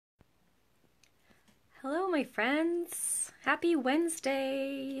Hello, my friends. Happy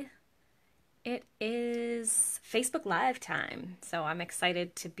Wednesday. It is Facebook Live time, so I'm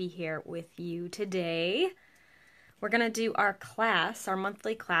excited to be here with you today. We're going to do our class, our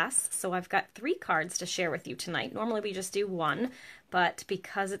monthly class, so I've got 3 cards to share with you tonight. Normally we just do 1, but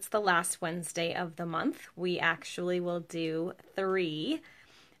because it's the last Wednesday of the month, we actually will do 3.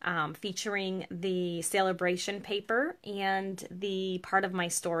 Featuring the celebration paper and the part of my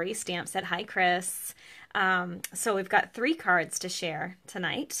story stamp set. Hi, Chris. So we've got 3 cards to share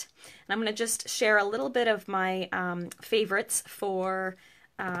tonight. And I'm going to just share a little bit of my favorites for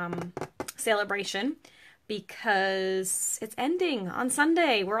celebration because it's ending on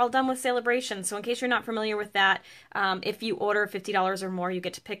Sunday. We're all done with celebration. So in case you're not familiar with that, if you order $50 or more, you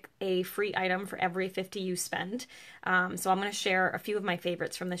get to pick a free item for every $50 you spend. So I'm going to share a few of my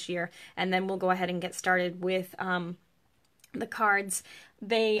favorites from this year, and then we'll go ahead and get started with the cards.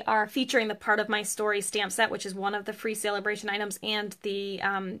 They are featuring the part of my story stamp set, which is one of the free celebration items, and the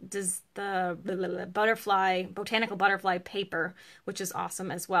botanical butterfly paper, which is awesome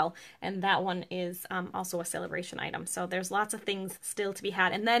as well. And that one is also a celebration item. So there's lots of things still to be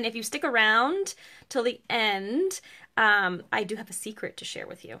had. And then if you stick around till the end, I do have a secret to share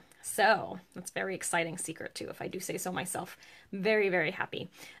with you. So that's a very exciting secret too, if I do say so myself. Very, very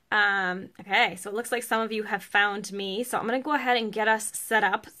happy. Okay, so it looks like some of you have found me. So I'm going to go ahead and get us set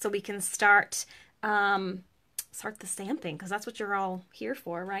up so we can start the stamping, because that's what you're all here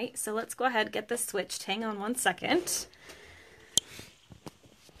for, right? So let's go ahead and get this switched. Hang on one second.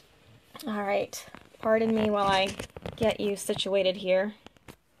 All right, pardon me while I get you situated here.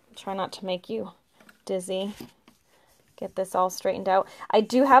 Try not to make you dizzy. Get this all straightened out. I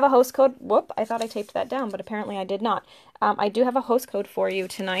do have a host code. Whoop, I thought I taped that down, but apparently I did not. I do have a host code for you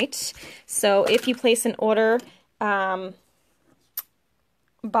tonight. So if you place an order by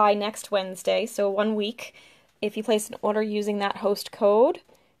next Wednesday, so 1 week, if you place an order using that host code,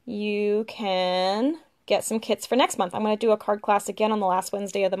 you can get some kits for next month. I'm going to do a card class again on the last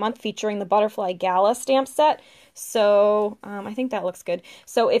Wednesday of the month featuring the Butterfly Gala stamp set. So I think that looks good.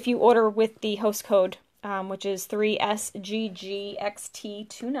 So if you order with the host code, which is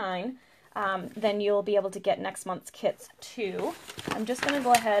 3SGGXT29, then you'll be able to get next month's kits too. I'm just going to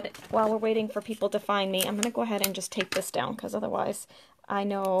go ahead, while we're waiting for people to find me, I'm going to go ahead and just tape this down, because otherwise I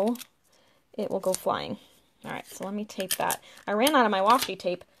know it will go flying. All right, so let me tape that. I ran out of my washi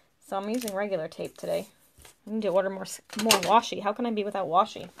tape, so I'm using regular tape today. I need to order more washi. How can I be without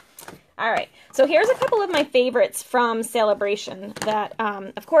washi? All right, so here's a couple of my favorites from Celebration that,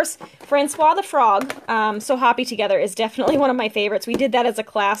 of course, Francois the Frog, So Happy Together is definitely one of my favorites. We did that as a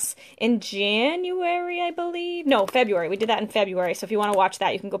class in January, I believe. No, February. We did that in February, so if you want to watch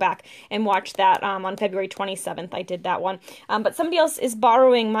that, you can go back and watch that on February 27th. I did that one. But somebody else is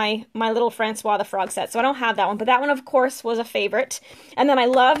borrowing my little Francois the Frog set, so I don't have that one. But that one, of course, was a favorite. And then I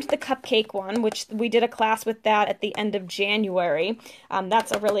loved the cupcake one, which we did a class with that at the end of January.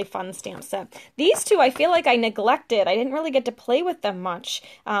 That's a really fun stamp set. These two I feel like I neglected. I didn't really get to play with them much.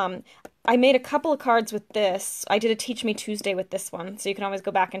 I made a couple of cards with this. I did a Teach Me Tuesday with this one, so you can always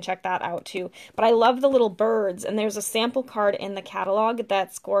go back and check that out too. But I love the little birds, and there's a sample card in the catalog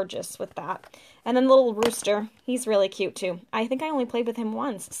that's gorgeous with that. And then the little rooster, he's really cute too. I think I only played with him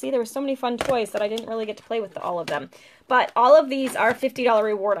once. See, there were so many fun toys that I didn't really get to play with all of them. But all of these are $50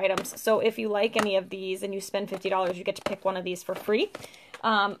 reward items, so if you like any of these and you spend $50, you get to pick one of these for free.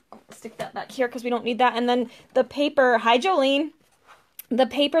 Stick that back here because we don't need that. And then the paper, hi Jolene. The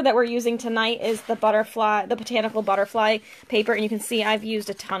paper that we're using tonight is the Botanical butterfly paper, and you can see I've used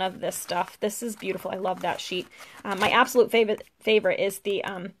a ton of this stuff. This is beautiful. I love that sheet. My absolute favorite is the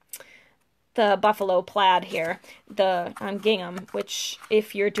buffalo plaid here, the gingham, which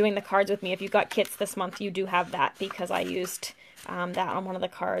if you're doing the cards with me, if you've got kits this month, you do have that because I used that on one of the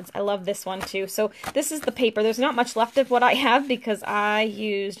cards. I love this one too. So this is the paper. There's not much left of what I have because I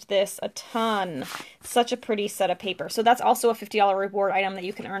used this a ton. Such a pretty set of paper. So that's also a $50 reward item that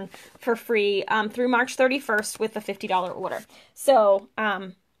you can earn for free through March 31st with a $50 order. So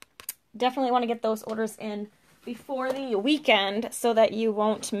definitely want to get those orders in before the weekend so that you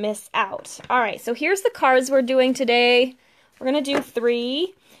won't miss out. All right, so here's the cards we're doing today. We're going to do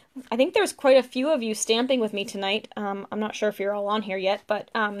 3. I think there's quite a few of you stamping with me tonight. I'm not sure if you're all on here yet, but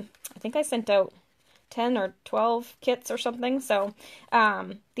I think I sent out 10 or 12 kits or something. So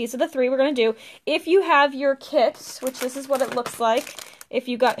these are the 3 we're going to do. If you have your kit, which this is what it looks like, if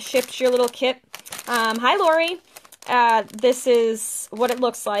you got shipped your little kit, hi Lori. This is what it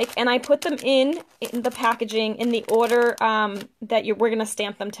looks like, and I put them in the packaging in the order that we're going to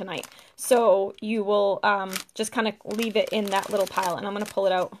stamp them tonight. So you will just kind of leave it in that little pile, and I'm going to pull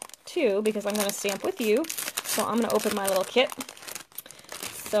it out too, because I'm going to stamp with you. So I'm going to open my little kit.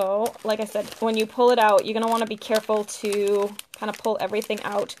 So, like I said, when you pull it out, you're going to want to be careful to kind of pull everything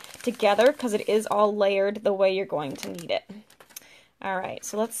out together because it is all layered the way you're going to need it. All right,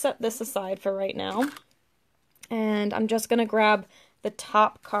 so let's set this aside for right now. And I'm just going to grab the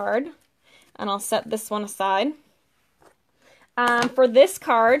top card, and I'll set this one aside. For this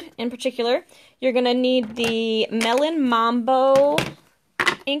card in particular, you're going to need the Melon Mambo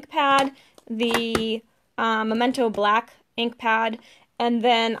ink pad, the Memento Black ink pad, and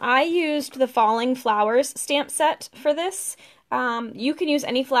then I used the Falling Flowers stamp set for this. You can use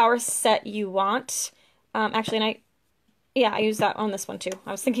any flower set you want. Actually, I used that on this one too.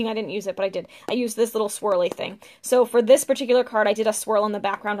 I was thinking I didn't use it, but I did. I used this little swirly thing. So for this particular card, I did a swirl in the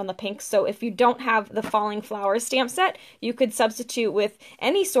background on the pink. So if you don't have the Falling Flowers stamp set, you could substitute with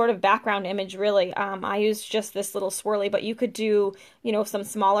any sort of background image, really. I used just this little swirly, but you could do, you know, some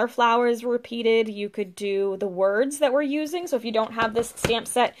smaller flowers repeated. You could do the words that we're using. So if you don't have this stamp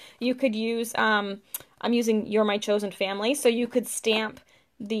set, you could use, I'm using You're My Chosen Family. So you could stamp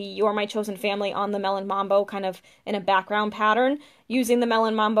the You're My Chosen Family on the Melon Mambo kind of in a background pattern using the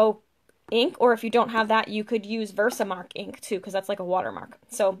Melon Mambo ink, or if you don't have that, you could use Versamark ink too, because that's like a watermark.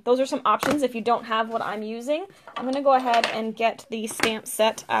 So those are some options if you don't have what I'm using. I'm going to go ahead and get the stamp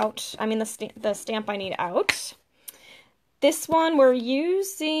set out, the stamp I need out. This one, we're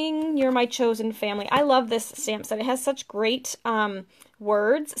using You're My Chosen Family. I love this stamp set. It has such great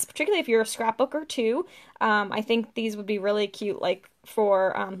words, particularly if you're a scrapbooker too. I think these would be really cute, like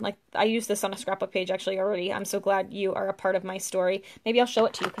for, like I used this on a scrapbook page actually already. I'm so glad you are a part of my story. Maybe I'll show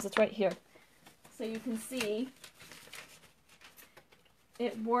it to you because it's right here. So you can see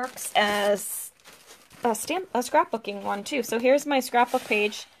it works as a scrapbooking one too. So here's my scrapbook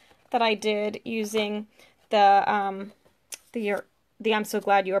page that I did using the I'm so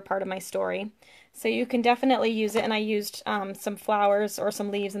glad you are part of my story. So you can definitely use it, and I used some flowers or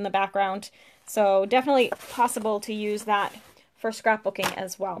some leaves in the background. So definitely possible to use that for scrapbooking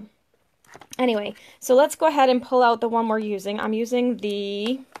as well. Anyway, so let's go ahead and pull out the one we're using. I'm using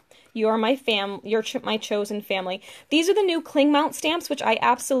the You're My Chosen Family. These are the new cling mount stamps, which I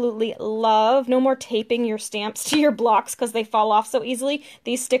absolutely love. No more taping your stamps to your blocks because they fall off so easily.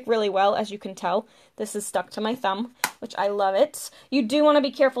 These stick really well, as you can tell. This is stuck to my thumb, which I love it. You do want to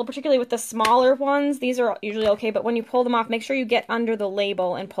be careful, particularly with the smaller ones. These are usually okay, but when you pull them off, make sure you get under the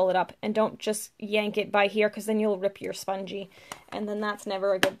label and pull it up. And don't just yank it by here because then you'll rip your spongy. And then that's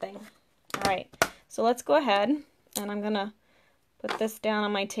never a good thing. All right, so let's go ahead, and I'm going to put this down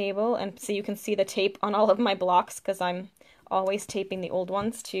on my table, and so you can see the tape on all of my blocks because I'm always taping the old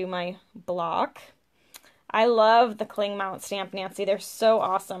ones to my block. I love the cling mount stamp, Nancy. They're so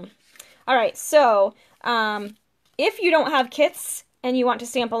awesome. All right, so if you don't have kits and you want to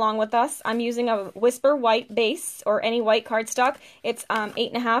stamp along with us, I'm using a Whisper White base or any white cardstock. It's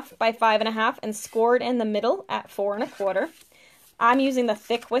 8.5 by 5.5 and scored in the middle at 4 1/4. I'm using the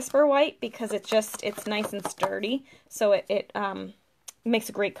thick Whisper White because it's nice and sturdy, so it makes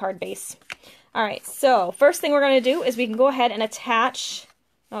a great card base. All right, so first thing we're going to do is we can go ahead and attach,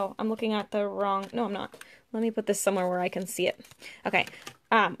 oh, I'm looking at the wrong, no, I'm not. Let me put this somewhere where I can see it. Okay,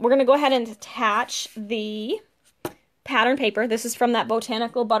 we're going to go ahead and attach the pattern paper. This is from that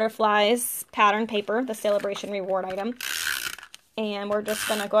Botanical Butterflies pattern paper, the Celebration Reward item. And we're just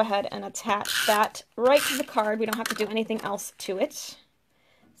going to go ahead and attach that right to the card. We don't have to do anything else to it.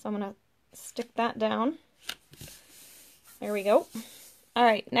 So I'm going to stick that down. There we go. All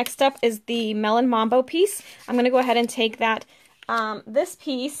right, next up is the Melon Mambo piece. I'm going to go ahead and take that. This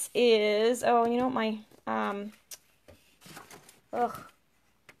piece is, oh, you know what, I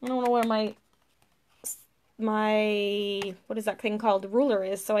don't know where my what is that thing called, ruler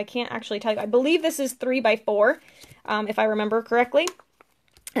is, so I can't actually tell you. I believe this is 3 by 4, if I remember correctly.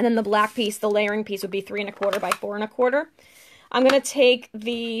 And then the black piece, the layering piece, would be 3 1/4 by 4 1/4. I'm going to take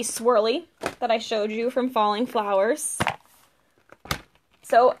the swirly that I showed you from Falling Flowers.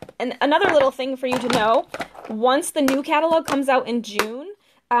 So, and another little thing for you to know, once the new catalog comes out in June,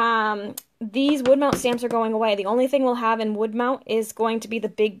 these wood mount stamps are going away. The only thing we'll have in wood mount is going to be the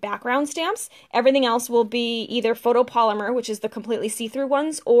big background stamps. Everything else will be either photopolymer, which is the completely see-through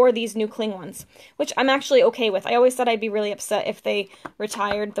ones, or these new cling ones, which I'm actually okay with. I always thought I'd be really upset if they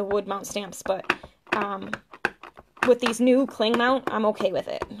retired the wood mount stamps, but with these new cling mount, I'm okay with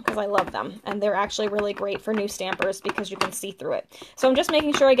it because I love them. And they're actually really great for new stampers because you can see through it. So I'm just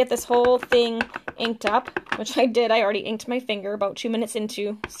making sure I get this whole thing inked up, which I did. I already inked my finger about 2 minutes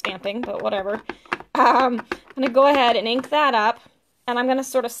into stamping, but whatever. I'm going to go ahead and ink that up. And I'm going to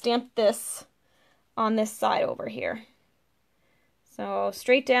sort of stamp this on this side over here. So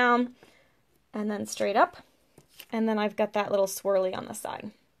straight down and then straight up. And then I've got that little swirly on the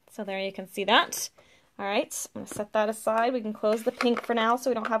side. So there you can see that. All right, I'm gonna set that aside. We can close the pink for now so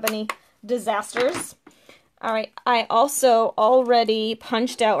we don't have any disasters. All right, I also already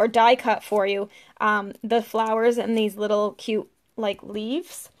punched out or die cut for you the flowers and these little cute like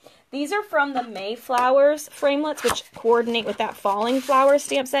leaves. These are from the Mayflowers framelits, which coordinate with that Falling Flowers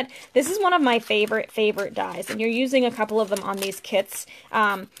stamp set. This is one of my favorite dies, and you're using a couple of them on these kits.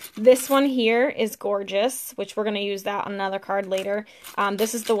 This one here is gorgeous, which we're going to use that on another card later.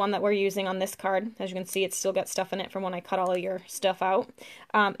 This is the one that we're using on this card. As you can see, it's still got stuff in it from when I cut all of your stuff out.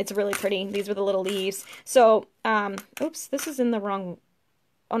 It's really pretty. These were the little leaves. So, oops, this is in the wrong...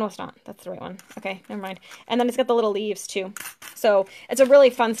 Oh, no, it's not. That's the right one. Okay, never mind. And then it's got the little leaves, too. So it's a really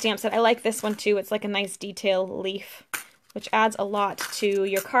fun stamp set. I like this one, too. It's like a nice detail leaf, which adds a lot to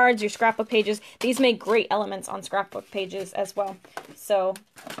your cards, your scrapbook pages. These make great elements on scrapbook pages as well. So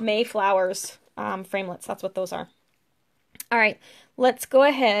Mayflowers framelits, that's what those are. All right, let's go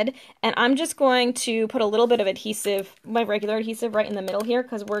ahead, and I'm just going to put a little bit of adhesive, my regular adhesive, right in the middle here,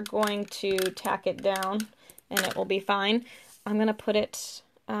 because we're going to tack it down, and it will be fine. I'm going to put it...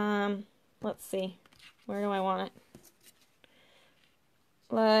 let's see, where do I want it?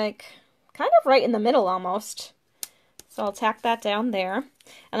 Like, kind of right in the middle almost. So I'll tack that down there. And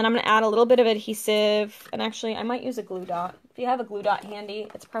then I'm going to add a little bit of adhesive. And actually, I might use a glue dot. If you have a glue dot handy,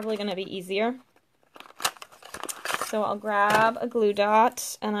 it's probably going to be easier. So I'll grab a glue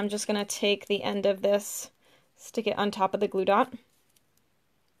dot, and I'm just going to take the end of this, stick it on top of the glue dot,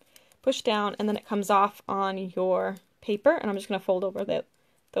 push down, and then it comes off on your paper. And I'm just going to fold over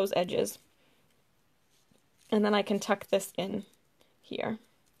those edges. And then I can tuck this in here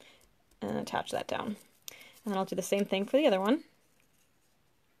and attach that down. And then I'll do the same thing for the other one.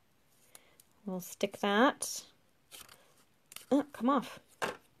 We'll stick that. Oh, come off.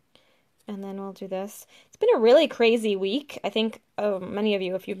 And then we'll do this. It's been a really crazy week. I think many of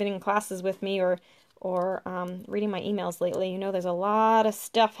you, if you've been in classes with me or reading my emails lately, you know there's a lot of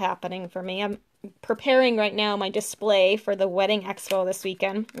stuff happening for me. I'm preparing right now my display for the Wedding Expo this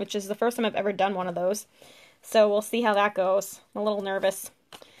weekend, which is the first time I've ever done one of those. So we'll see how that goes. I'm a little nervous.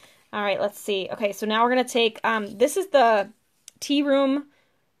 All right, let's see. Okay, so now we're going to take, this is the Tea Room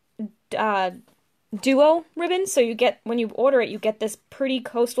Duo ribbon. So you get, when you order it, you get this pretty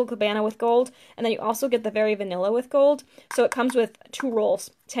Coastal Cabana with gold, and then you also get the Very Vanilla with gold. So it comes with 2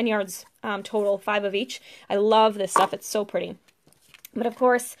 rolls, 10 yards total, 5 of each. I love this stuff. It's so pretty. But of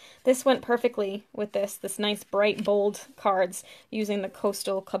course, this went perfectly with this nice bright bold cards using the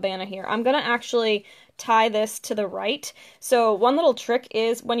Coastal Cabana here. I'm going to actually tie this to the right. So one little trick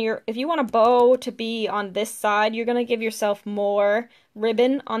is if you want a bow to be on this side, you're going to give yourself more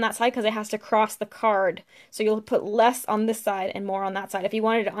ribbon on that side because it has to cross the card. So you'll put less on this side and more on that side. If you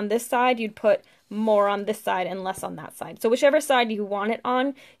wanted it on this side, you'd put more on this side and less on that side. So whichever side you want it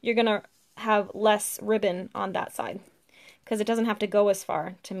on, you're going to have less ribbon on that side, because it doesn't have to go as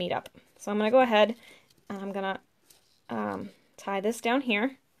far to meet up. So I'm going to go ahead and I'm going to tie this down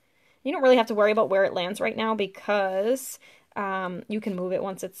here. You don't really have to worry about where it lands right now because you can move it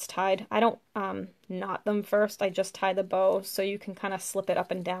once it's tied. I don't knot them first. I just tie the bow so you can kind of slip it up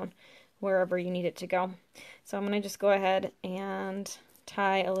and down wherever you need it to go. So I'm going to just go ahead and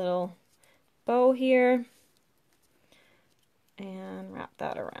tie a little bow here and wrap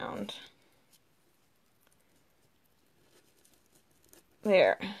that around.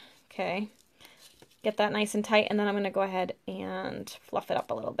 There. Okay. Get that nice and tight, and then I'm going to go ahead and fluff it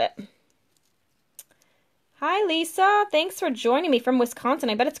up a little bit. Hi, Lisa. Thanks for joining me from Wisconsin.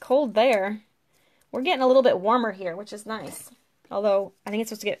 I bet it's cold there. We're getting a little bit warmer here, which is nice. Although, I think it's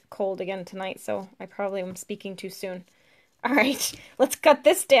supposed to get cold again tonight, so I probably am speaking too soon. All right, let's cut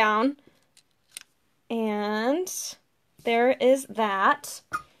this down. And there is that.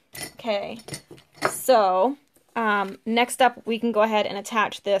 Okay, so next up, we can go ahead and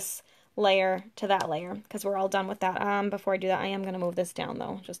attach this layer to that layer because we're all done with that. Before I do that, I am going to move this down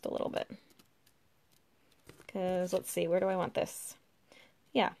though, just a little bit. Because let's see, where do I want this?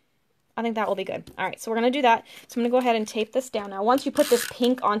 Yeah, I think that will be good. All right, so we're going to do that. So I'm going to go ahead and tape this down. Now, once you put this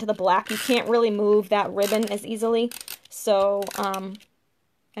pink onto the black, you can't really move that ribbon as easily. So,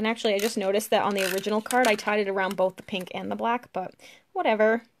 and actually I just noticed that on the original card, I tied it around both the pink and the black, but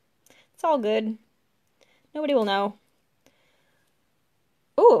whatever. It's all good. Nobody will know.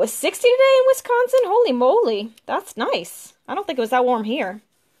 Oh, it was 60 today in Wisconsin? Holy moly. That's nice. I don't think it was that warm here.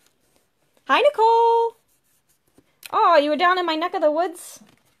 Hi, Nicole. Oh, you were down in my neck of the woods?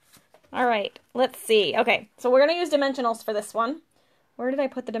 All right, let's see. Okay, so we're going to use dimensionals for this one. Where did I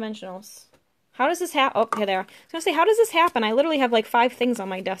put the dimensionals? How does this happen? Oh, here they are. I was going to say, how does this happen? I literally have like 5 things on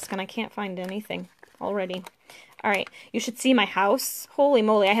my desk and I can't find anything already. All right, you should see my house. Holy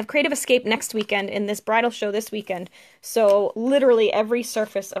moly, I have Creative Escape next weekend and this bridal show this weekend. So literally every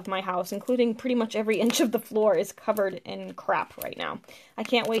surface of my house, including pretty much every inch of the floor, is covered in crap right now. I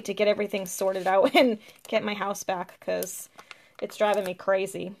can't wait to get everything sorted out and get my house back because it's driving me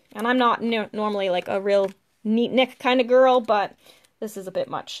crazy. And I'm not normally like a real neat Nick kind of girl, but this is a bit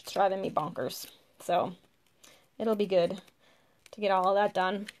much. It's driving me bonkers. So it'll be good to get all of that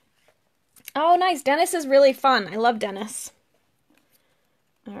done. Oh, nice. Dennis is really fun. I love Dennis.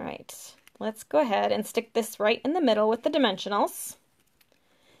 All right. Let's go ahead and stick this right in the middle with the dimensionals.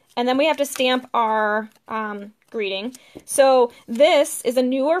 And then we have to stamp our greeting. So this is a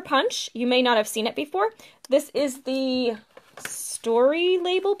newer punch. You may not have seen it before. This is the story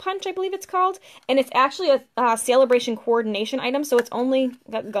label punch, I believe it's called, and it's actually a celebration coordination item, so it's only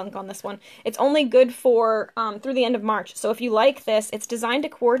got gunk on this one. It's only good for through the end of March. So if you like this, it's designed to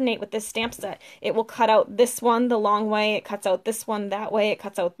coordinate with this stamp set. It will cut out this one the long way, it cuts out this one that way, it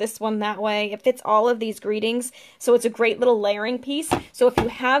cuts out this one that way. It fits all of these greetings, so it's a great little layering piece. So if you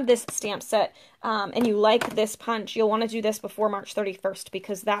have this stamp set and you like this punch, you'll want to do this before March 31st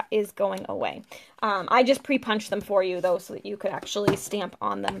because that is going away. I just pre-punched them for you though so that you could actually stamp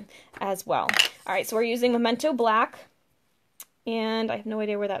on them as well. All right, so we're using Memento Black, and I have no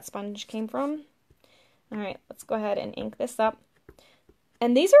idea where that sponge came from. All right, let's go ahead and ink this up.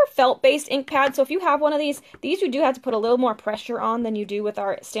 And these are felt-based ink pads, so if you have one of these you do have to put a little more pressure on than you do with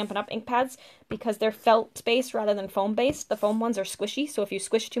our Stampin' Up! Ink pads because they're felt-based rather than foam-based. The foam ones are squishy, so if you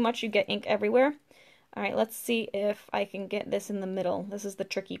squish too much, you get ink everywhere. All right, let's see if I can get this in the middle. This is the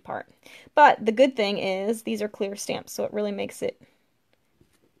tricky part. But the good thing is these are clear stamps, so it really makes it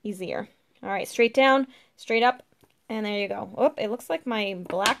easier. All right, straight down, straight up, and there you go. Oh, it looks like my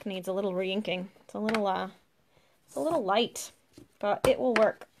black needs a little re-inking. It's a little light, but it will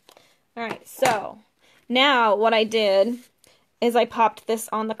work. All right, so now what I did is I popped this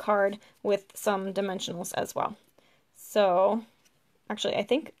on the card with some dimensionals as well. So, actually,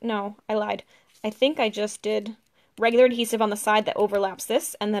 no, I lied. I think I just did regular adhesive on the side that overlaps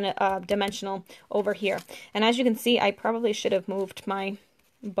this, and then a dimensional over here. And as you can see, I probably should have moved my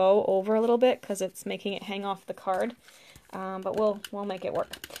bow over a little bit because it's making it hang off the card. But we'll make it work.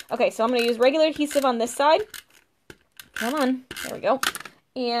 Okay, so I'm going to use regular adhesive on this side. Come on, there we go.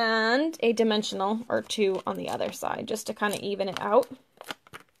 And a dimensional or 2 on the other side, just to kind of even it out.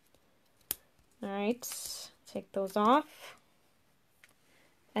 All right, take those off.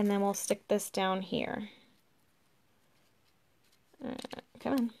 And then we'll stick this down here.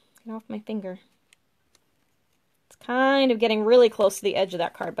 Come on, get off my finger. It's kind of getting really close to the edge of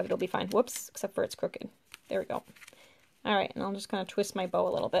that card, but it'll be fine. Whoops, except for it's crooked. There we go. All right, and I'll just kind of twist my bow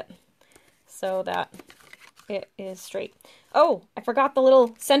a little bit so that it is straight. Oh, I forgot the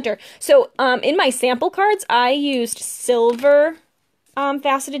little center. So in my sample cards, I used silver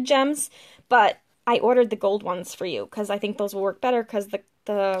faceted gems, but I ordered the gold ones for you because I think those will work better because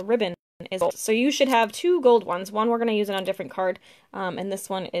the ribbon is gold. So you should have 2 gold ones. One we're going to use it on a different card, and this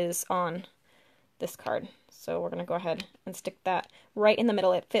one is on this card. So we're going to go ahead and stick that right in the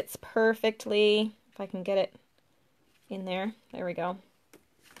middle. It fits perfectly. If I can get it in there. There we go.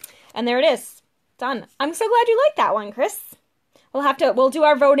 And there it is. Done. I'm so glad you like that one, Chris. We'll do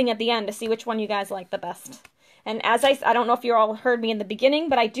our voting at the end to see which one you guys like the best. And as I don't know if you all heard me in the beginning,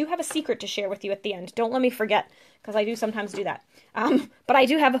 but I do have a secret to share with you at the end. Don't let me forget, because I do sometimes do that. But I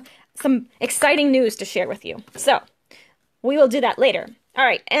do have some exciting news to share with you. So, we will do that later. All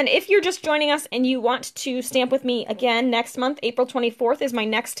right, and if you're just joining us and you want to stamp with me again next month, April 24th is my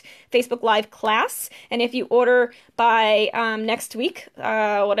next Facebook Live class. And if you order by next week,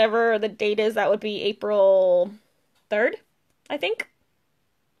 whatever the date is, that would be April 3rd, I think.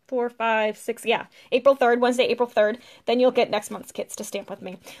 4, 5, 6, yeah. April 3rd, Wednesday, April 3rd. Then you'll get next month's kits to stamp with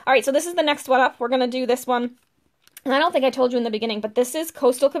me. All right, so this is the next one up. We're going to do this one. And I don't think I told you in the beginning, but this is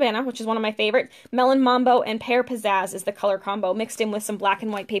Coastal Cabana, which is one of my favorite. Melon Mambo and Pear Pizzazz is the color combo, mixed in with some black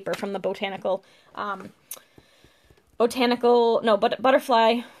and white paper from the Botanical,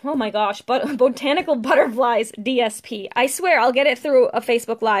 Butterfly, oh my gosh, Botanical Butterflies DSP. I swear I'll get it through a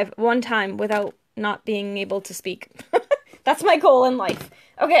Facebook Live one time without not being able to speak. That's my goal in life.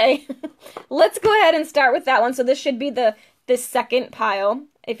 Okay, let's go ahead and start with that one. So this should be this second pile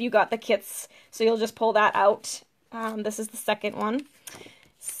if you got the kits. So you'll just pull that out. This is the second one.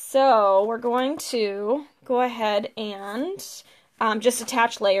 So we're going to go ahead and just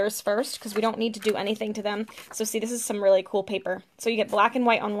attach layers first because we don't need to do anything to them. So see, this is some really cool paper. So you get black and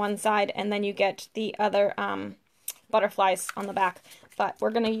white on one side and then you get the other butterflies on the back, but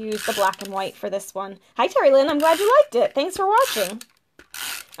we're going to use the black and white for this one. Hi, Terry Lynn. I'm glad you liked it. Thanks for watching.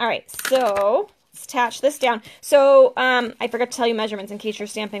 All right, so let's attach this down. So I forgot to tell you measurements in case you're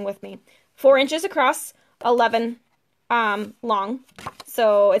stamping with me. 4 inches across, 11 long.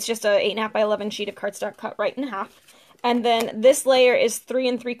 So it's just a 8.5 by 11 sheet of cardstock cut right in half. And then this layer is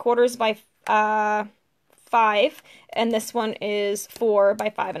 3 3/4 by 5, and this one is 4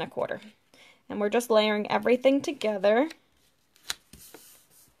 by 5 1/4. And we're just layering everything together.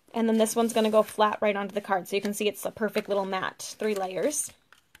 And then this one's going to go flat right onto the card. So you can see it's a perfect little mat. 3 layers.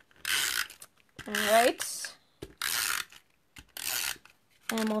 All right.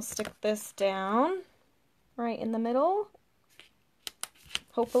 And we'll stick this down right in the middle.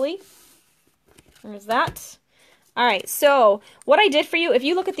 Hopefully. There's that. All right, so what I did for you, if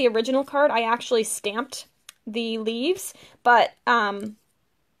you look at the original card, I actually stamped the leaves, but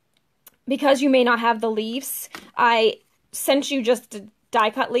because you may not have the leaves, I sent you just die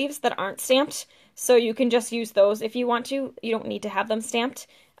cut leaves that aren't stamped, so you can just use those if you want to. You don't need to have them stamped,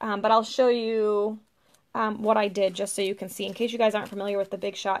 but I'll show you what I did just so you can see, in case you guys aren't familiar with the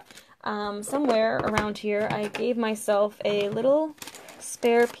Big Shot. Somewhere around here, I gave myself a little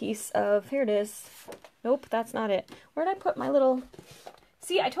spare piece of, here it is. Nope, that's not it. Where did I put my little...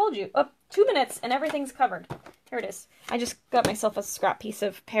 See, I told you. Oh, 2 minutes and everything's covered. Here it is. I just got myself a scrap piece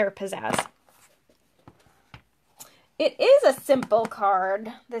of pear pizzazz. It is a simple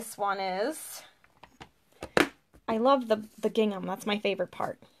card. This one is. I love the gingham. That's my favorite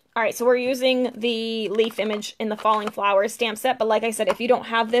part. All right, so we're using the leaf image in the Falling Flowers stamp set. But like I said, if you don't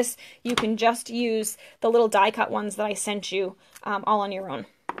have this, you can just use the little die cut ones that I sent you all on your own.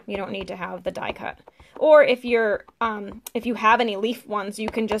 You don't need to have the die cut. Or if you're, if you have any leaf ones, you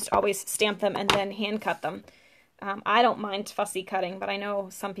can just always stamp them and then hand cut them. I don't mind fussy cutting, but I know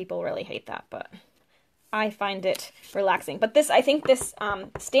some people really hate that, but I find it relaxing. But this, I think this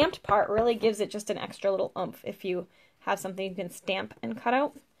stamped part really gives it just an extra little oomph if you have something you can stamp and cut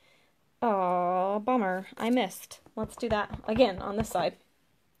out. Oh, bummer. I missed. Let's do that again on this side.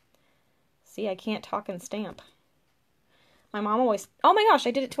 See, I can't talk and stamp. My mom always... Oh my gosh,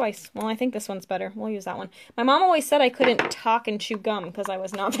 I did it twice. Well, I think this one's better. We'll use that one. My mom always said I couldn't talk and chew gum because I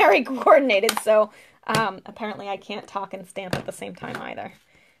was not very coordinated. So apparently I can't talk and stamp at the same time either.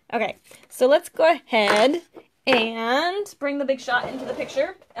 Okay, so let's go ahead and bring the Big Shot into the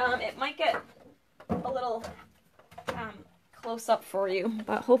picture. It might get a little close up for you,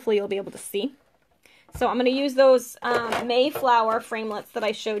 but hopefully you'll be able to see. So I'm going to use those Mayflower framelits that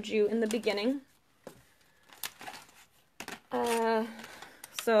I showed you in the beginning.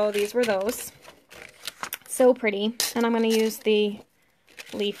 So these were those. So pretty. And I'm going to use the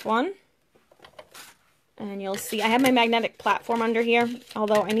leaf one. And you'll see, I have my magnetic platform under here,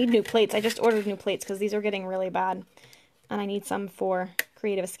 although I need new plates. I just ordered new plates because these are getting really bad. And I need some for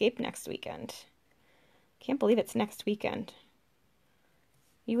Creative Escape next weekend. Can't believe it's next weekend.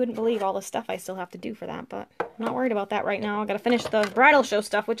 You wouldn't believe all the stuff I still have to do for that, but I'm not worried about that right now. I've got to finish the bridal show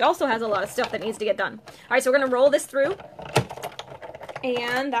stuff, which also has a lot of stuff that needs to get done. All right, so we're going to roll this through,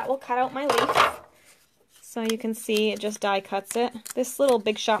 and that will cut out my leaf. So you can see it just die cuts it. This little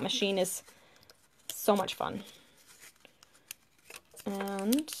Big Shot machine is so much fun.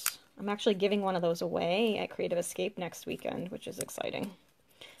 And I'm actually giving one of those away at Creative Escape next weekend, which is exciting.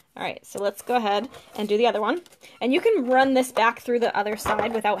 All right, so let's go ahead and do the other one. And you can run this back through the other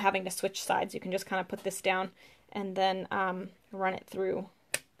side without having to switch sides. You can just kind of put this down and then run it through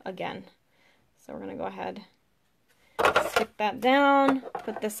again. So we're going to go ahead, stick that down,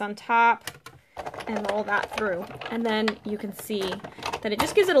 put this on top, and roll that through. And then you can see that it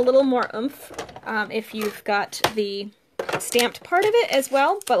just gives it a little more oomph if you've got the stamped part of it as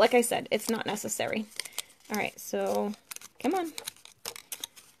well. But like I said, it's not necessary. All right, so come on.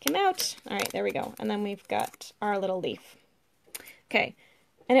 Came out. All right, there we go. And then we've got our little leaf. Okay,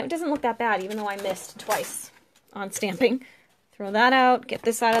 and it doesn't look that bad, even though I missed twice on stamping. Throw that out, get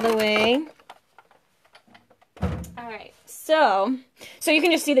this out of the way. All right, so you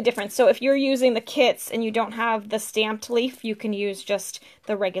can just see the difference. So if you're using the kits and you don't have the stamped leaf, you can use just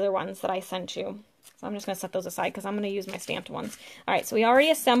the regular ones that I sent you. So I'm just going to set those aside because I'm going to use my stamped ones. All right, so we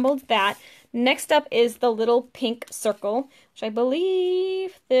already assembled that. Next up is the little pink circle, which I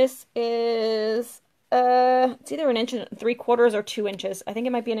believe this is, it's either 1 3/4 inches or 2 inches. I think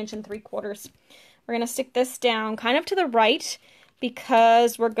it might be 1 3/4 inches. We're going to stick this down kind of to the right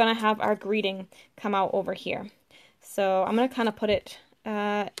because we're going to have our greeting come out over here. So I'm going to kind of put it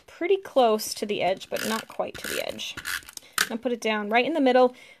pretty close to the edge, but not quite to the edge. I'm going to put it down right in the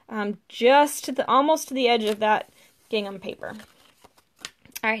middle, just to almost to the edge of that gingham paper.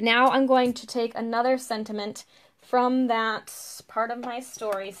 All right, now I'm going to take another sentiment from that part of my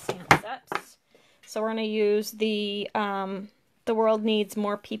story stamp set. So we're going to use the world needs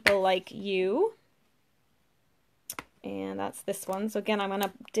more people like you. And that's this one. So again, I'm going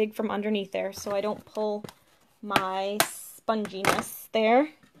to dig from underneath there so I don't pull my sponginess there.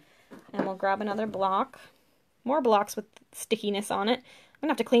 And we'll grab another block. More blocks with stickiness on it. I'm going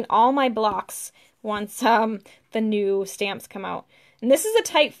to have to clean all my blocks once the new stamps come out. And this is a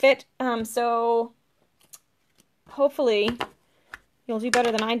tight fit, so hopefully you'll do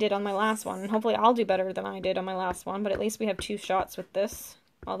better than I did on my last one. And hopefully I'll do better than I did on my last one, but at least we have 2 shots with this.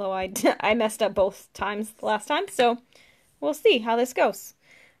 Although I messed up both times last time, so we'll see how this goes.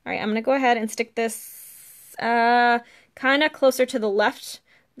 All right, I'm going to go ahead and stick this kind of closer to the left,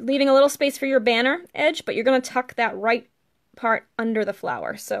 leaving a little space for your banner edge, but you're going to tuck that right part under the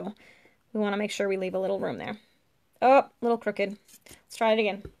flower. So we want to make sure we leave a little room there. Oh, a little crooked. Let's try it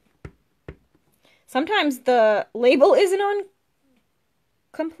again. Sometimes the label isn't on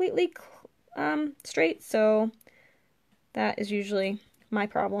completely straight, so that is usually my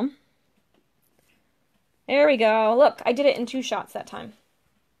problem. There we go. Look, I did it in 2 shots that time.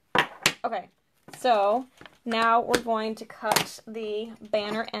 Okay, so now we're going to cut the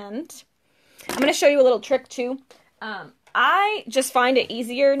banner end. I'm going to show you a little trick too. I just find it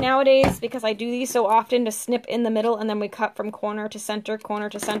easier nowadays because I do these so often to snip in the middle and then we cut from corner to center, corner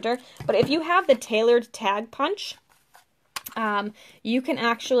to center. But if you have the tailored tag punch, you can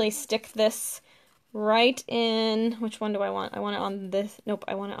actually stick this right in, which one do I want? I want it on this, nope,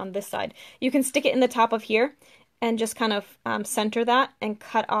 I want it on this side. You can stick it in the top of here and just kind of center that and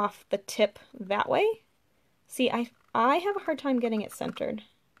cut off the tip that way. See, I have a hard time getting it centered.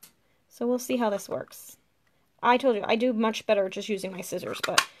 So we'll see how this works. I told you, I do much better just using my scissors,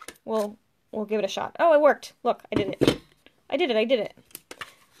 but we'll give it a shot. Oh, it worked. Look, I did it. I did it.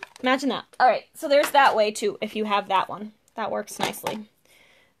 Imagine that. All right, so there's that way too, if you have that one. That works nicely.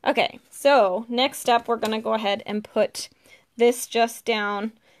 Okay, so next up, we're going to go ahead and put this just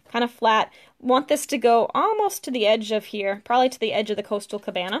down, kind of flat. Want this to go almost to the edge of here, probably to the edge of the coastal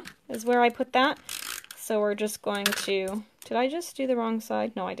cabana is where I put that. So we're just going to, did I just do the wrong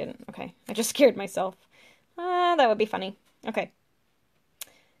side? No, I didn't. Okay, I just scared myself. That would be funny. Okay.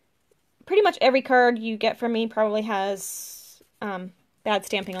 Pretty much every card you get from me probably has bad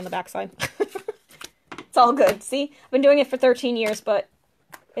stamping on the backside. It's all good. See, I've been doing it for 13 years, but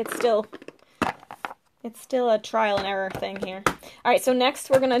it's still a trial and error thing here. All right, so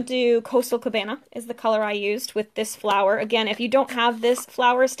next we're going to do Coastal Cabana is the color I used with this flower. Again, if you don't have this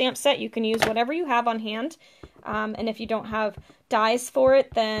flower stamp set, you can use whatever you have on hand. And if you don't have dies for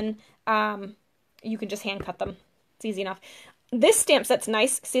it, then you can just hand cut them. It's easy enough. This stamp set's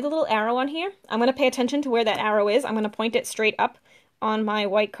nice. See the little arrow on here? I'm going to pay attention to where that arrow is. I'm going to point it straight up on my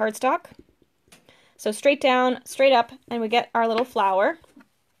white cardstock. So straight down, straight up, and we get our little flower.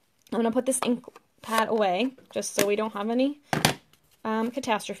 I'm going to put this ink pad away, just so we don't have any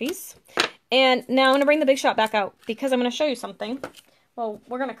catastrophes. And now I'm going to bring the Big Shot back out, because I'm going to show you something. Well,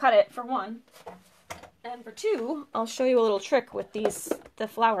 we're going to cut it, for one. And for two, I'll show you a little trick with the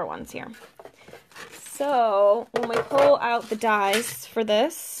flower ones here. So, when we pull out the dies for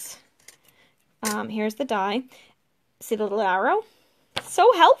this, here's the die. See the little arrow?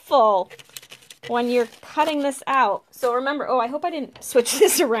 So helpful when you're cutting this out. So remember, oh, I hope I didn't switch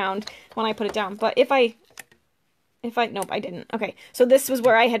this around when I put it down. But nope, I didn't. Okay, so this was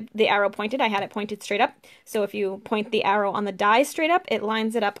where I had the arrow pointed. I had it pointed straight up. So if you point the arrow on the die straight up, it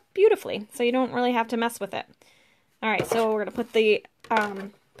lines it up beautifully. So you don't really have to mess with it. All right, so we're going to put the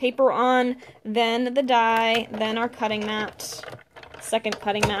paper on, then the die, then our cutting mat, second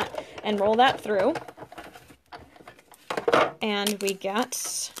cutting mat, and roll that through. And we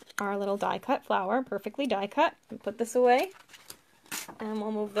get our little die cut flower, perfectly die cut. We'll put this away, and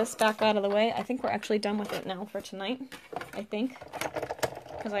we'll move this back out of the way. I think we're actually done with it now for tonight, I think,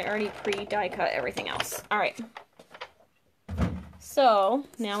 because I already pre-die cut everything else. All right. So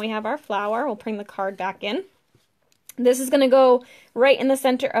now we have our flower. We'll bring the card back in. This is going to go right in the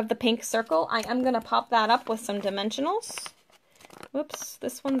center of the pink circle. I am going to pop that up with some dimensionals. Whoops,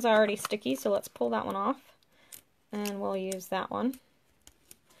 this one's already sticky, so let's pull that one off. And we'll use that one.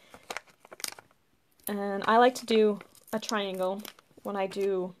 And I like to do a triangle when I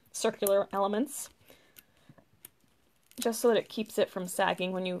do circular elements, just so that it keeps it from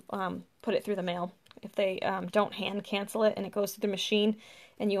sagging when you put it through the mail. If they don't hand cancel it and it goes through the machine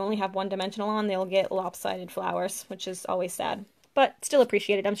and you only have one dimensional on, they'll get lopsided flowers, which is always sad. But still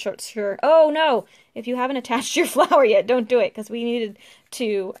appreciated, I'm sure. Oh no! If you haven't attached your flower yet, don't do it, because we needed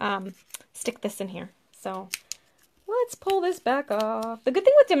to stick this in here. So let's pull this back off. The good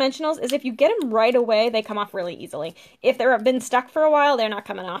thing with dimensionals is if you get them right away, they come off really easily. If they've been stuck for a while, they're not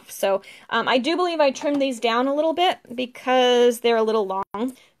coming off. So I do believe I trimmed these down a little bit because they're a little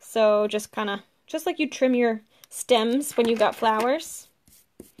long. So just kind of, just like you trim your stems when you've got flowers,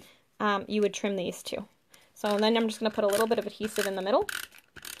 you would trim these too. So then I'm just going to put a little bit of adhesive in the middle.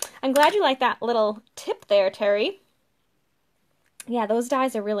 I'm glad you like that little tip there, Terry. Yeah, those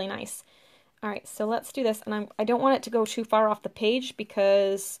dies are really nice. All right, so let's do this. And I don't want it to go too far off the page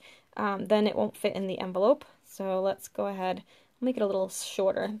because then it won't fit in the envelope. So let's go ahead, make it a little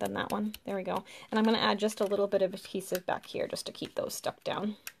shorter than that one. There we go. And I'm going to add just a little bit of adhesive back here just to keep those stuck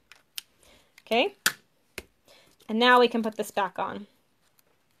down. Okay. And now we can put this back on.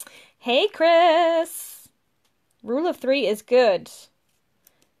 Hey, Chris. Rule of 3 is good.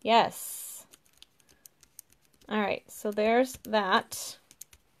 Yes. All right, so there's that.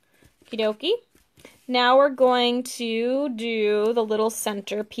 Okie dokie. Now we're going to do the little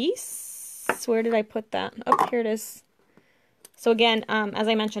centerpiece. Where did I put that? Oh, here it is. So again, as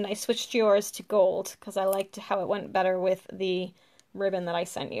I mentioned, I switched yours to gold because I liked how it went better with the ribbon that I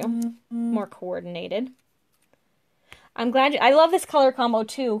sent you. More coordinated. I'm glad I love this color combo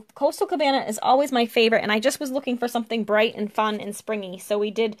too. Coastal Cabana is always my favorite, and I just was looking for something bright and fun and springy. So we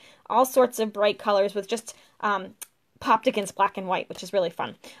did all sorts of bright colors with just popped against black and white, which is really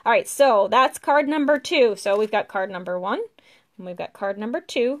fun. All right, so that's card number 2. So we've got card number 1, and we've got card number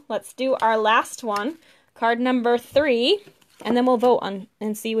 2. Let's do our last one, card number 3, and then we'll vote on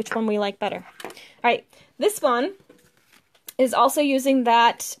and see which one we like better. All right, this one is also using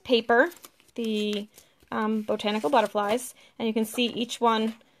that paper, the Botanical butterflies, and you can see each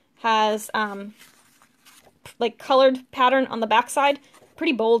one has like colored pattern on the back side,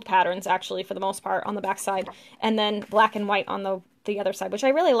 pretty bold patterns actually for the most part on the back side, and then black and white on the other side, which I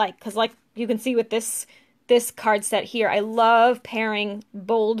really like because like you can see with this card set here, I love pairing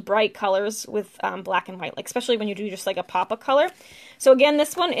bold bright colors with black and white, like especially when you do just like a pop of color. So again,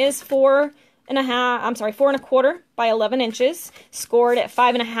 this one is 4.25 by 11 inches, scored at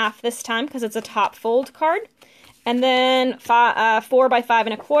 5.5 this time because it's a top fold card, and then 4 by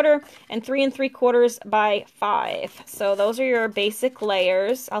 5.25 and 3 3/4 by 5. So those are your basic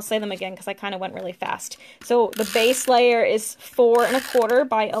layers. I'll say them again because I kind of went really fast. So the base layer is 4.25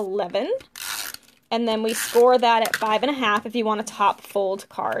 by 11, and then we score that at 5.5 if you want a top fold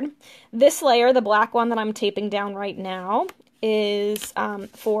card. This layer, the black one that I'm taping down right now, is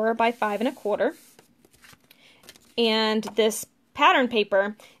 4 by 5.25, and this pattern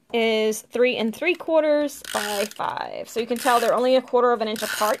paper is 3 3/4 by 5. So you can tell they're only 1/4 inch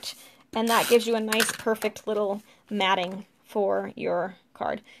apart, and that gives you a nice perfect little matting for your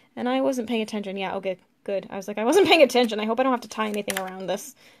card. And I wasn't paying attention. Yeah, okay, good. I was like, I wasn't paying attention. I hope I don't have to tie anything around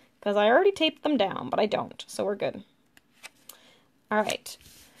this because I already taped them down, but I don't, so we're good. All right.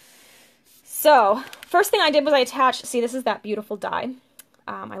 So, first thing I did was I attached, see this is that beautiful die.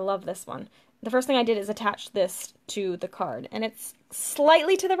 I love this one. The first thing I did is attach this to the card, and it's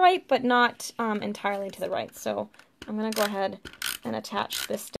slightly to the right, but not entirely to the right. So I'm going to go ahead and attach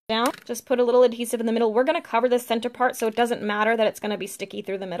this down. Just put a little adhesive in the middle. We're going to cover this center part, so it doesn't matter that it's going to be sticky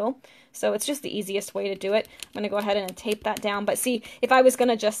through the middle. So it's just the easiest way to do it. I'm going to go ahead and tape that down. But see, if I was going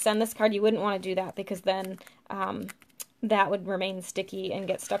to just send this card, you wouldn't want to do that because then that would remain sticky and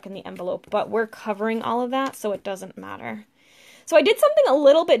get stuck in the envelope. But we're covering all of that, so it doesn't matter. So I did something a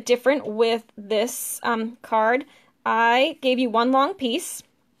little bit different with this card. I gave you one long piece,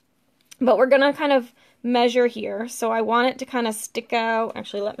 but we're going to kind of measure here. So I want it to kind of stick out.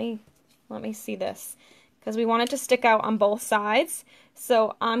 Actually, let me see this because we want it to stick out on both sides.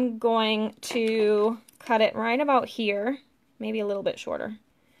 So I'm going to cut it right about here, maybe a little bit shorter.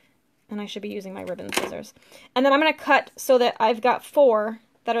 And I should be using my ribbon scissors. And then I'm going to cut so that I've got 4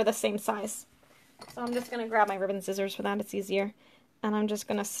 that are the same size. So I'm just going to grab my ribbon scissors for that. It's easier. And I'm just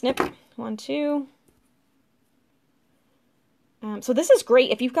going to snip 1, 2. So this is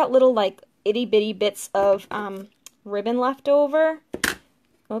great if you've got little like itty bitty bits of ribbon left over.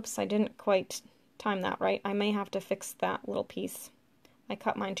 Oops, I didn't quite time that right. I may have to fix that little piece. I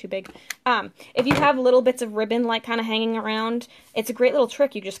cut mine too big. If you have little bits of ribbon like kind of hanging around, it's a great little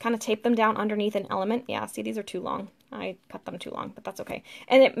trick. You just kind of tape them down underneath an element. Yeah, see, these are too long. I cut them too long, but that's okay.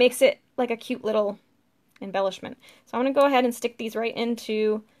 And it makes it like a cute little embellishment. So I'm going to go ahead and stick these right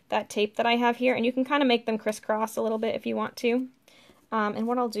into that tape that I have here. And you can kind of make them crisscross a little bit if you want to. And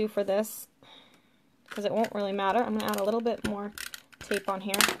what I'll do for this, because it won't really matter, I'm going to add a little bit more tape on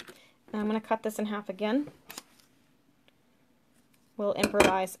here. And I'm going to cut this in half again. We'll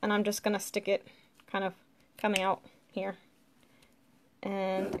improvise, and I'm just going to stick it kind of coming out here.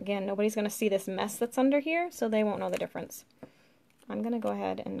 And again, nobody's going to see this mess that's under here, so they won't know the difference. I'm going to go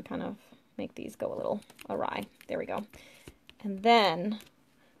ahead and kind of make these go a little awry. There we go. And then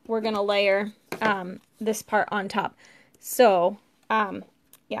we're going to layer this part on top. So,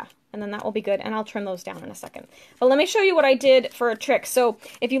 yeah, and then that will be good. And I'll trim those down in a second. But let me show you what I did for a trick. So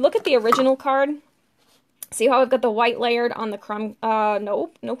if you look at the original card, see how I've got the white layered on the crumb, no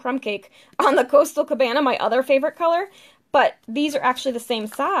crumb cake, on the Coastal Cabana, my other favorite color. But these are actually the same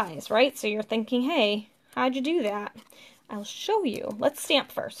size, right? So you're thinking, hey, how'd you do that? I'll show you. Let's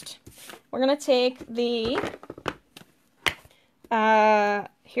stamp first. We're going to take the,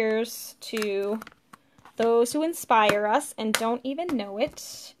 here's to those who inspire us and don't even know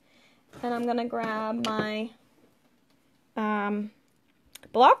it. And I'm going to grab my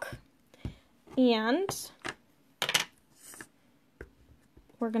block, and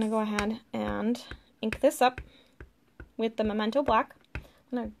we're going to go ahead and ink this up with the Memento Black.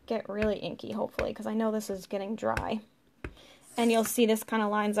 I'm going to get really inky, hopefully, because I know this is getting dry. And you'll see this kind of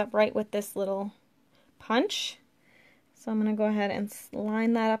lines up right with this little punch. So I'm going to go ahead and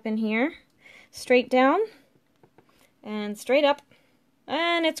line that up in here. Straight down and straight up.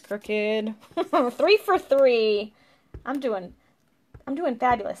 And it's crooked. 3 for 3. I'm doing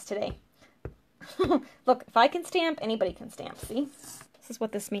fabulous today. Look, if I can stamp, anybody can stamp. See? This is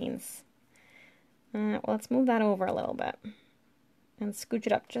what this means. Well, let's move that over a little bit and scooch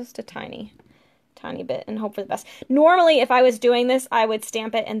it up just a tiny bit and hope for the best. Normally, if I was doing this, I would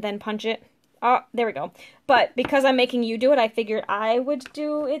stamp it and then punch it. Oh, there we go. But because I'm making you do it, I figured I would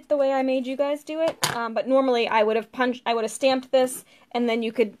do it the way I made you guys do it. But normally, I would have stamped this, and then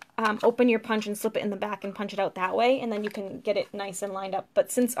you could open your punch and slip it in the back and punch it out that way, and then you can get it nice and lined up.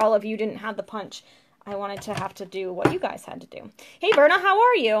 But since all of you didn't have the punch, I wanted to have to do what you guys had to do. Hey, Berna, how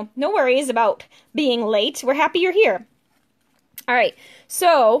are you? No worries about being late. We're happy you're here. All right,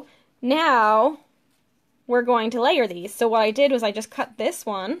 so now we're going to layer these. So what I did was I just cut this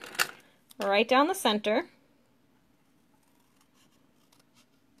one right down the center.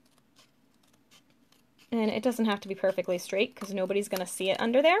 And it doesn't have to be perfectly straight because nobody's going to see it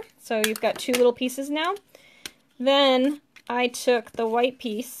under there. So you've got 2 little pieces now. Then I took the white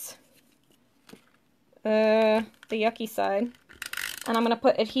piece, the yucky side, and I'm going to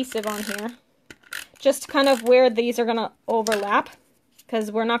put adhesive on here. Just kind of where these are going to overlap,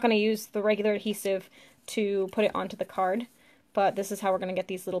 because we're not going to use the regular adhesive to put it onto the card. But this is how we're going to get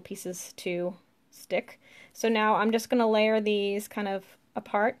these little pieces to stick. So now I'm just going to layer these kind of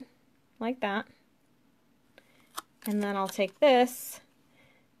apart like that. And then I'll take this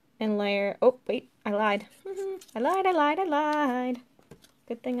and layer, oh wait, I lied. I lied.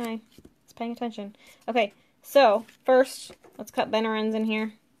 Good thing I was paying attention. Okay, so first let's cut bender ends in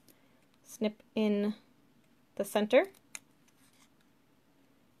here. Snip in the center.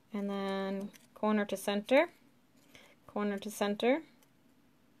 And then corner to center. Corner to center.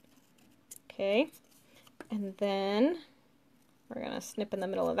 Okay, and then we're going to snip in the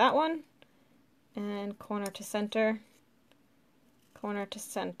middle of that one, and corner to center, corner to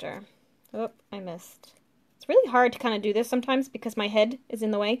center. Oh, I missed. It's really hard to kind of do this sometimes because my head is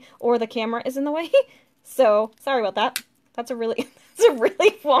in the way, or the camera is in the way, so sorry about that. That's a really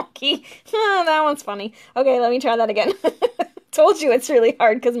wonky, that one's funny. Okay, let me try that again. Told you it's really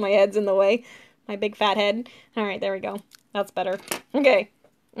hard because my head's in the way. My big fat head. Alright, there we go. That's better. Okay.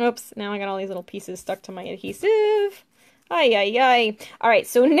 Oops, now I got all these little pieces stuck to my adhesive. Ay, ay, ay. Alright,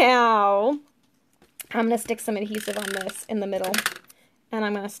 so now I'm going to stick some adhesive on this in the middle. And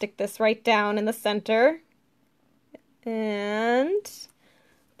I'm going to stick this right down in the center. And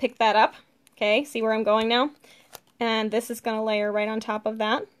pick that up. Okay, see where I'm going now? And this is going to layer right on top of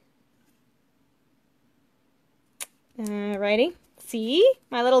that. Alrighty. See?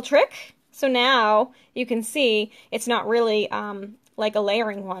 My little trick? So now you can see it's not really like a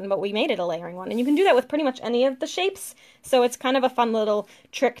layering one, but we made it a layering one. And you can do that with pretty much any of the shapes. So it's kind of a fun little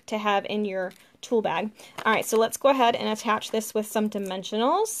trick to have in your tool bag. Alright, so let's go ahead and attach this with some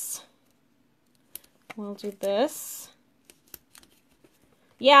dimensionals. We'll do this.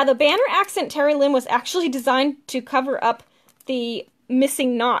 Yeah, the banner accent Terry Lim was actually designed to cover up the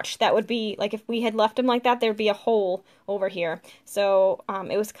missing notch. That would be, like, if we had left them like that, there'd be a hole over here. So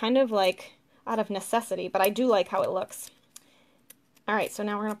it was kind of like out of necessity, but I do like how it looks. Alright, so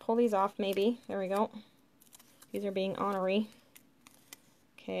now we're going to pull these off, maybe. There we go. These are being ornery.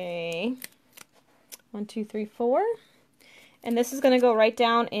 Okay. 1, 2, 3, 4. And this is going to go right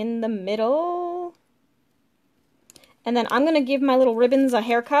down in the middle. And then I'm going to give my little ribbons a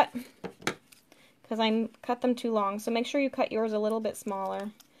haircut, because I cut them too long. So make sure you cut yours a little bit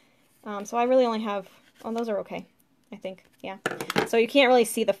smaller. So I really only have, oh, those are okay. I think. Yeah. So you can't really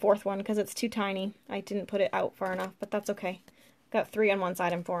see the fourth one because it's too tiny. I didn't put it out far enough, but that's okay. Got 3 on one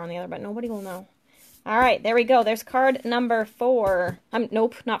side and 4 on the other, but nobody will know. All right, there we go. There's card number 4.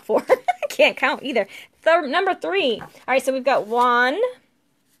 Nope, not 4. I can't count either. Number 3. All right, so we've got 1,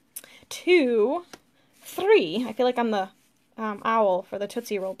 2, 3. I feel like I'm the owl for the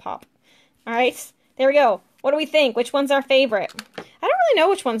Tootsie Roll Pop. All right, there we go. What do we think? Which one's our favorite? I don't really know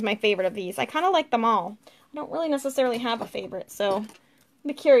which one's my favorite of these. I kind of like them all. I don't really necessarily have a favorite, so I'll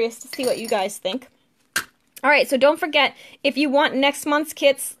be curious to see what you guys think. All right, so don't forget, if you want next month's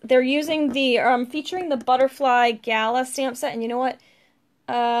kits, they're using the, featuring the Butterfly Gala stamp set, and you know what?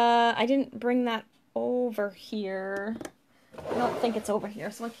 I didn't bring that over here. I don't think it's over here,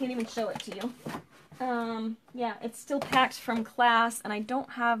 so I can't even show it to you. Yeah, it's still packed from class, and I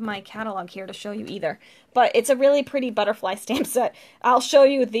don't have my catalog here to show you either. But it's a really pretty butterfly stamp set. I'll show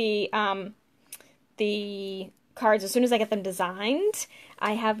you the cards as soon as I get them designed.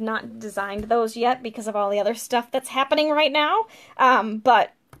 I have not designed those yet because of all the other stuff that's happening right now.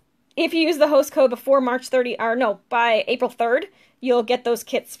 But if you use the host code before March 30, or no, by April 3rd, you'll get those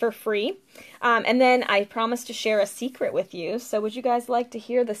kits for free. And then I promised to share a secret with you. So would you guys like to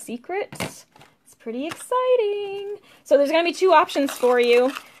hear the secret? It's pretty exciting. So there's going to be 2 options for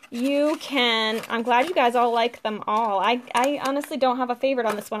you. You can, I'm glad you guys all like them all. I honestly don't have a favorite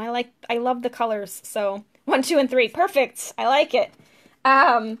on this one. I love the colors. So 1, 2, and 3. Perfect. I like it.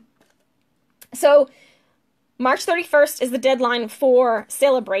 So March 31st is the deadline for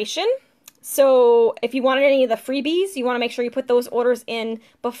Celebration. So if you wanted any of the freebies, you want to make sure you put those orders in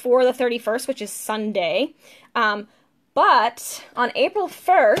before the 31st, which is Sunday. But on April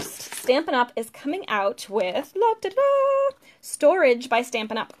 1st, Stampin' Up! Is coming out with storage by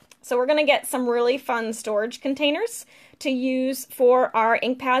Stampin' Up! So we're going to get some really fun storage containers to use for our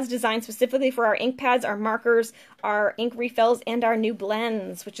ink pads, designed specifically for our ink pads, our markers, our ink refills, and our new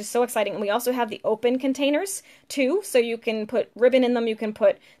blends, which is so exciting. And we also have the open containers too, so you can put ribbon in them. You can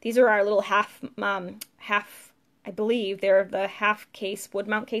put, these are our little half, I believe they're the half case wood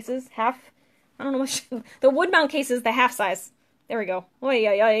mount cases, I don't know what, the wood mount case is the half size. There we go. Oy,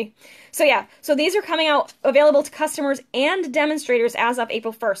 oy, oy. So yeah, so these are coming out available to customers and demonstrators as of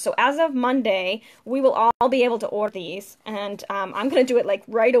April 1st. So as of Monday, we will all be able to order these. And I'm going to do it like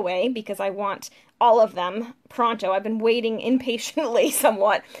right away because I want all of them pronto. I've been waiting impatiently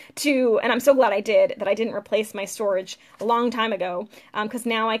somewhat and I'm so glad I did, that I didn't replace my storage a long time ago, because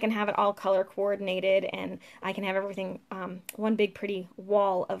now I can have it all color coordinated and I can have everything, one big pretty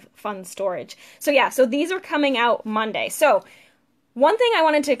wall of fun storage. So yeah, so these are coming out Monday. So one thing I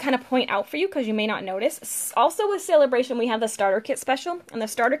wanted to kind of point out for you, because you may not notice, also with Celebration, we have the starter kit special, and the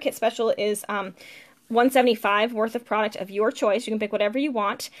starter kit special is $175 worth of product of your choice. You can pick whatever you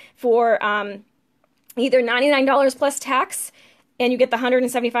want for either $99 plus tax, and you get the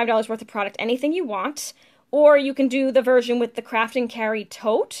 $175 worth of product, anything you want. Or you can do the version with the craft and carry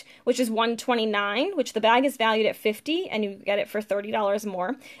tote, which is $129, which the bag is valued at $50, and you get it for $30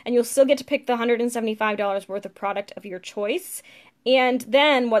 more. And you'll still get to pick the $175 worth of product of your choice. And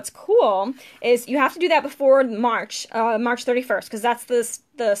then what's cool is you have to do that before March 31st, because that's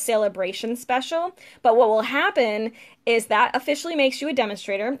the Celebration special. But what will happen is that officially makes you a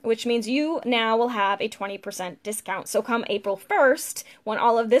demonstrator, which means you now will have a 20% discount. So come April 1st, when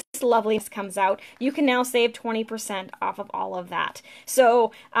all of this loveliness comes out, you can now save 20% off of all of that.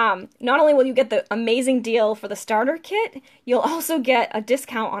 So not only will you get the amazing deal for the starter kit, you'll also get a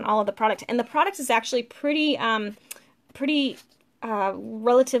discount on all of the product. And the product is actually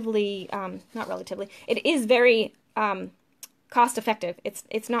relatively, not relatively, it is very cost effective.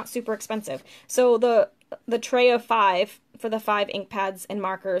 It's not super expensive. So the tray of 5 for the 5 ink pads and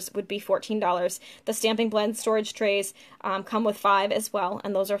markers would be $14. The stamping blend storage trays come with 5 as well,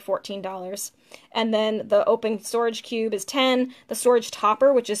 and those are $14. And then the open storage cube is $10. The storage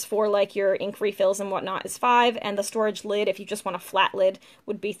topper, which is for like your ink refills and whatnot, is $5. And the storage lid, if you just want a flat lid,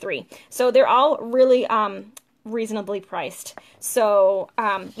 would be $3. So they're all really reasonably priced. So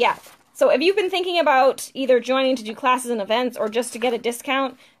yeah, so if you've been thinking about either joining to do classes and events or just to get a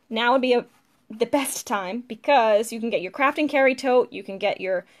discount, now would be the best time, because you can get your craft and carry tote, you can get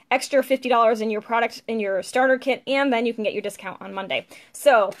your extra $50 in your product in your starter kit, and then you can get your discount on Monday.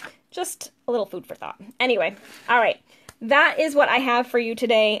 So just a little food for thought. Anyway, all right. That is what I have for you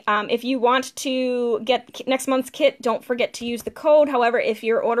today. If you want to get next month's kit, don't forget to use the code. However, if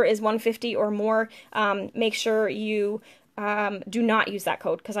your order is $150 or more, make sure you do not use that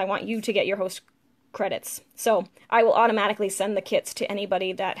code, because I want you to get your host credits. So I will automatically send the kits to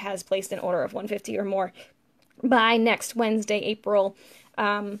anybody that has placed an order of $150 or more by next Wednesday, April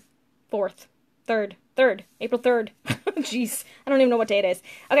 4th. April 3rd. Jeez, I don't even know what day it is.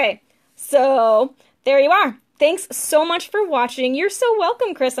 Okay, so there you are. Thanks so much for watching. You're so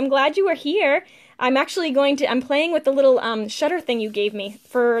welcome, Chris. I'm glad you were here. I'm actually I'm playing with the little shutter thing you gave me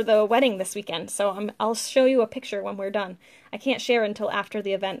for the wedding this weekend. So I'll show you a picture when we're done. I can't share until after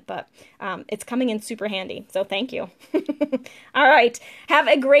the event, but it's coming in super handy. So thank you. All right. Have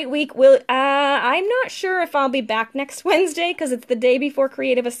a great week. I'm not sure if I'll be back next Wednesday because it's the day before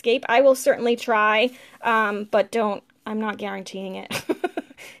Creative Escape. I will certainly try, but I'm not guaranteeing it.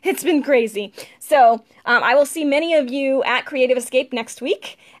 It's been crazy. So I will see many of you at Creative Escape next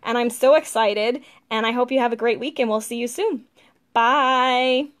week, and I'm so excited, and I hope you have a great week, and we'll see you soon.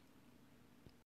 Bye!